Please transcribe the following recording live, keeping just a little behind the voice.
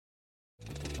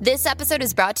This episode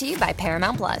is brought to you by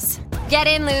Paramount Plus. Get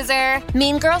in, loser!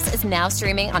 Mean Girls is now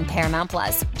streaming on Paramount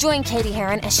Plus. Join Katie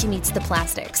Heron as she meets the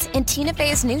plastics in Tina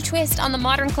Fey's new twist on the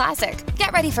modern classic.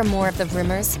 Get ready for more of the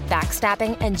rumors,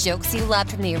 backstabbing, and jokes you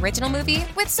loved from the original movie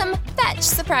with some fetch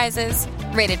surprises.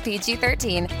 Rated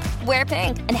PG-13. Wear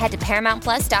pink and head to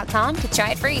ParamountPlus.com to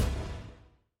try it free.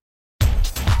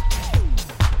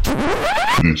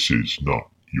 This is not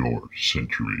your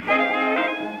century.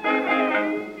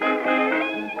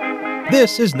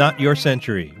 This is Not Your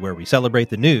Century, where we celebrate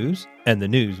the news and the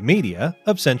news media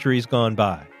of centuries gone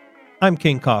by. I'm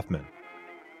King Kaufman.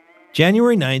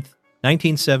 January 9th,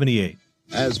 1978.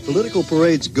 As political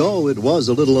parades go, it was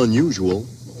a little unusual.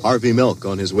 Harvey Milk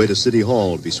on his way to City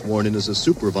Hall to be sworn in as a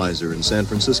supervisor in San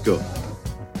Francisco.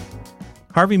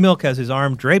 Harvey Milk has his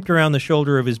arm draped around the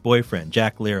shoulder of his boyfriend,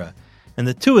 Jack Lira, and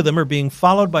the two of them are being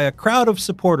followed by a crowd of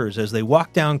supporters as they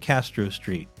walk down Castro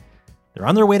Street. They're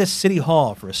on their way to City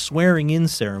Hall for a swearing-in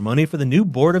ceremony for the new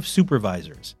Board of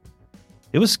Supervisors.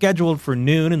 It was scheduled for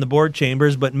noon in the board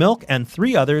chambers, but Milk and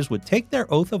three others would take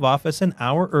their oath of office an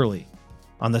hour early,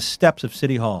 on the steps of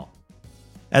City Hall.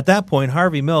 At that point,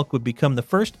 Harvey Milk would become the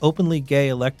first openly gay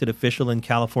elected official in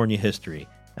California history,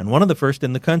 and one of the first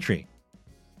in the country.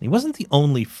 He wasn't the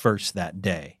only first that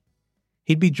day.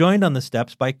 He'd be joined on the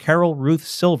steps by Carol Ruth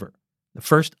Silver, the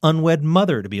first unwed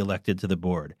mother to be elected to the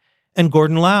board, and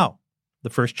Gordon Lau, the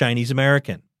first Chinese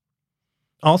American.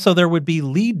 Also, there would be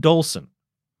Lee Dolson.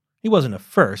 He wasn't a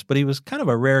first, but he was kind of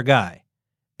a rare guy,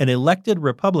 an elected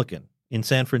Republican in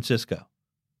San Francisco.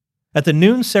 At the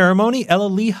noon ceremony, Ella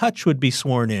Lee Hutch would be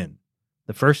sworn in,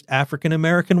 the first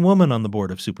African-American woman on the Board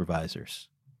of Supervisors.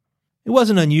 It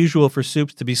wasn't unusual for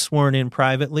Supes to be sworn in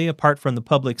privately, apart from the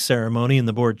public ceremony in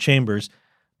the board chambers,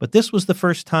 but this was the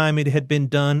first time it had been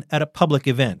done at a public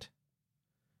event.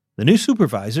 The new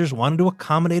supervisors wanted to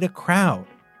accommodate a crowd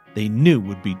they knew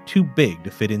would be too big to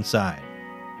fit inside.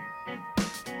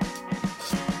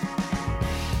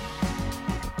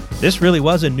 This really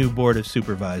was a new Board of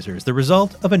Supervisors, the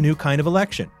result of a new kind of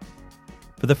election.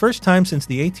 For the first time since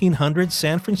the 1800s,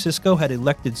 San Francisco had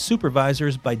elected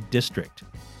supervisors by district.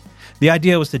 The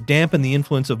idea was to dampen the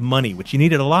influence of money, which you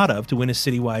needed a lot of to win a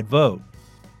citywide vote.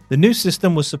 The new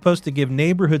system was supposed to give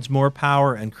neighborhoods more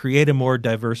power and create a more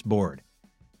diverse board.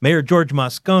 Mayor George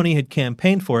Moscone had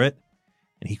campaigned for it,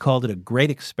 and he called it a great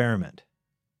experiment.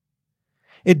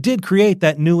 It did create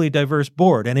that newly diverse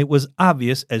board, and it was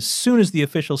obvious as soon as the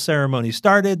official ceremony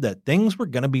started that things were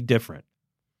going to be different.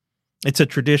 It's a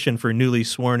tradition for newly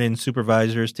sworn-in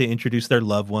supervisors to introduce their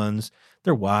loved ones,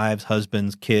 their wives,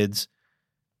 husbands, kids.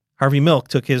 Harvey Milk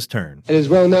took his turn. It is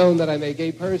well known that I'm a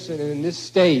gay person, and in this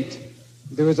state,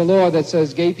 there is a law that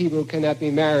says gay people cannot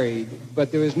be married,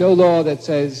 but there is no law that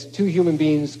says two human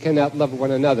beings cannot love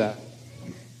one another.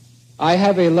 I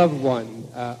have a loved one.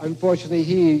 Unfortunately,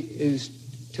 he is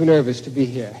too nervous to be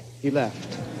here. He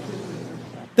left.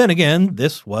 Then again,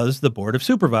 this was the Board of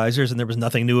Supervisors, and there was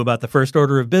nothing new about the first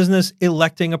order of business,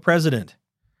 electing a president.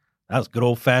 That was good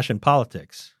old-fashioned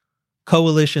politics.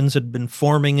 Coalitions had been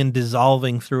forming and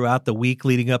dissolving throughout the week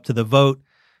leading up to the vote.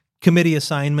 Committee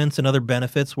assignments and other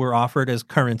benefits were offered as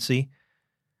currency.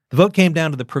 The vote came down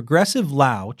to the progressive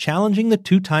Lau challenging the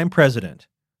two-time president,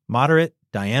 moderate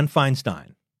Dianne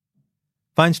Feinstein.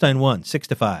 Feinstein won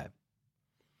 6-5.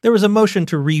 There was a motion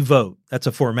to re-vote. That's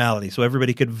a formality, so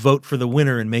everybody could vote for the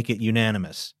winner and make it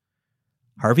unanimous.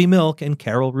 Harvey Milk and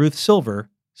Carol Ruth Silver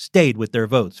stayed with their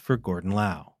votes for Gordon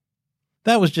Lau.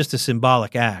 That was just a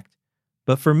symbolic act.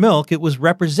 But for Milk, it was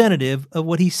representative of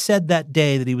what he said that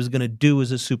day that he was going to do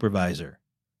as a supervisor.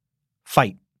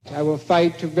 Fight. I will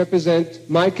fight to represent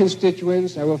my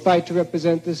constituents. I will fight to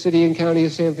represent the city and county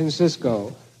of San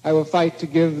Francisco. I will fight to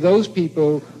give those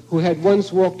people who had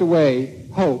once walked away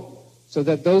hope so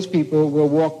that those people will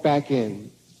walk back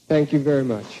in. Thank you very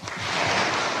much.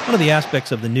 One of the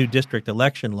aspects of the new district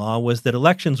election law was that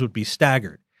elections would be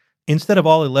staggered. Instead of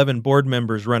all 11 board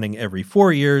members running every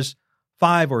 4 years,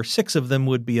 5 or 6 of them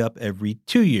would be up every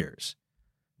 2 years.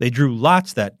 They drew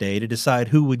lots that day to decide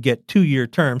who would get 2-year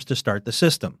terms to start the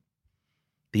system.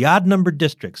 The odd-numbered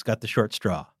districts got the short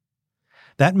straw.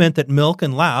 That meant that Milk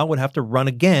and Lau would have to run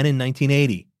again in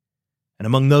 1980. And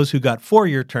among those who got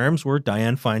 4-year terms were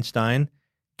Dianne Feinstein,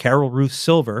 Carol Ruth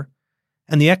Silver,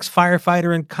 and the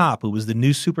ex-firefighter and cop who was the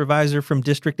new supervisor from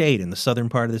District 8 in the southern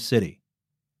part of the city,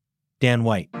 Dan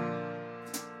White.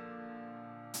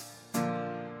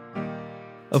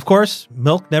 Of course,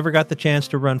 Milk never got the chance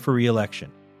to run for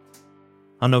re-election.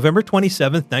 On November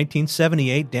 27,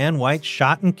 1978, Dan White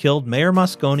shot and killed Mayor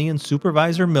Moscone and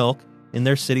Supervisor Milk in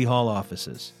their City Hall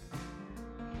offices.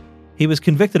 He was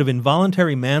convicted of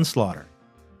involuntary manslaughter.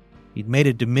 He'd made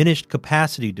a diminished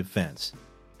capacity defense,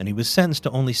 and he was sentenced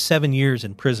to only 7 years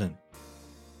in prison.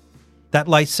 That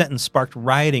light sentence sparked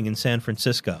rioting in San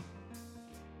Francisco.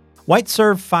 White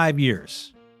served 5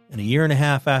 years, and a year and a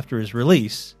half after his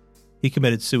release, he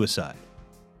committed suicide.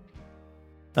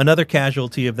 Another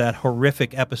casualty of that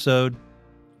horrific episode,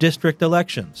 district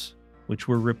elections, which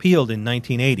were repealed in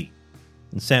 1980,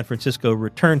 and San Francisco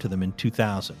returned to them in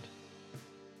 2000.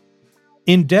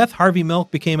 In death, Harvey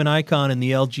Milk became an icon in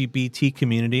the LGBT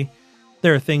community.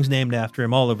 There are things named after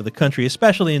him all over the country,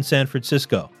 especially in San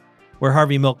Francisco, where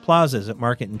Harvey Milk Plaza is at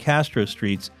Market and Castro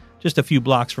Streets, just a few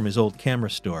blocks from his old camera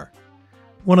store.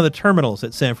 One of the terminals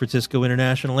at San Francisco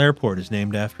International Airport is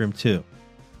named after him, too.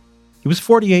 He was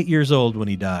 48 years old when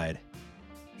he died.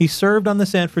 He served on the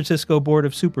San Francisco Board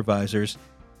of Supervisors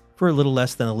for a little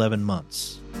less than 11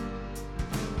 months.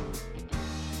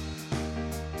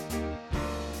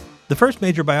 The first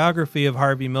major biography of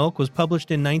Harvey Milk was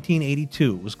published in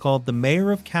 1982. It was called The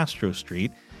Mayor of Castro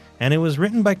Street, and it was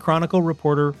written by Chronicle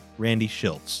reporter Randy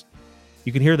Shilts.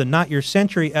 You can hear the Not Your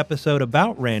Century episode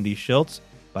about Randy Shilts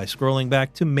by scrolling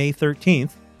back to May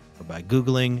 13th or by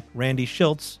Googling Randy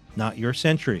Shilts, Not Your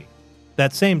Century.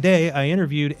 That same day, I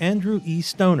interviewed Andrew E.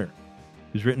 Stoner,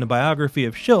 who's written a biography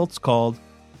of Shilts called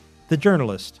The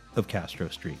Journalist of Castro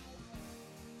Street.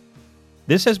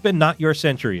 This has been Not Your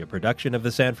Century, a production of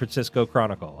the San Francisco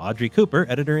Chronicle. Audrey Cooper,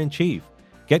 editor-in-chief.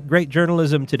 Get great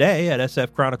journalism today at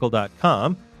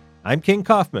sfchronicle.com. I'm King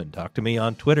Kaufman. Talk to me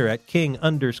on Twitter at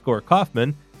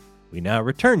King_Kaufman. We now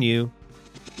return you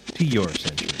to your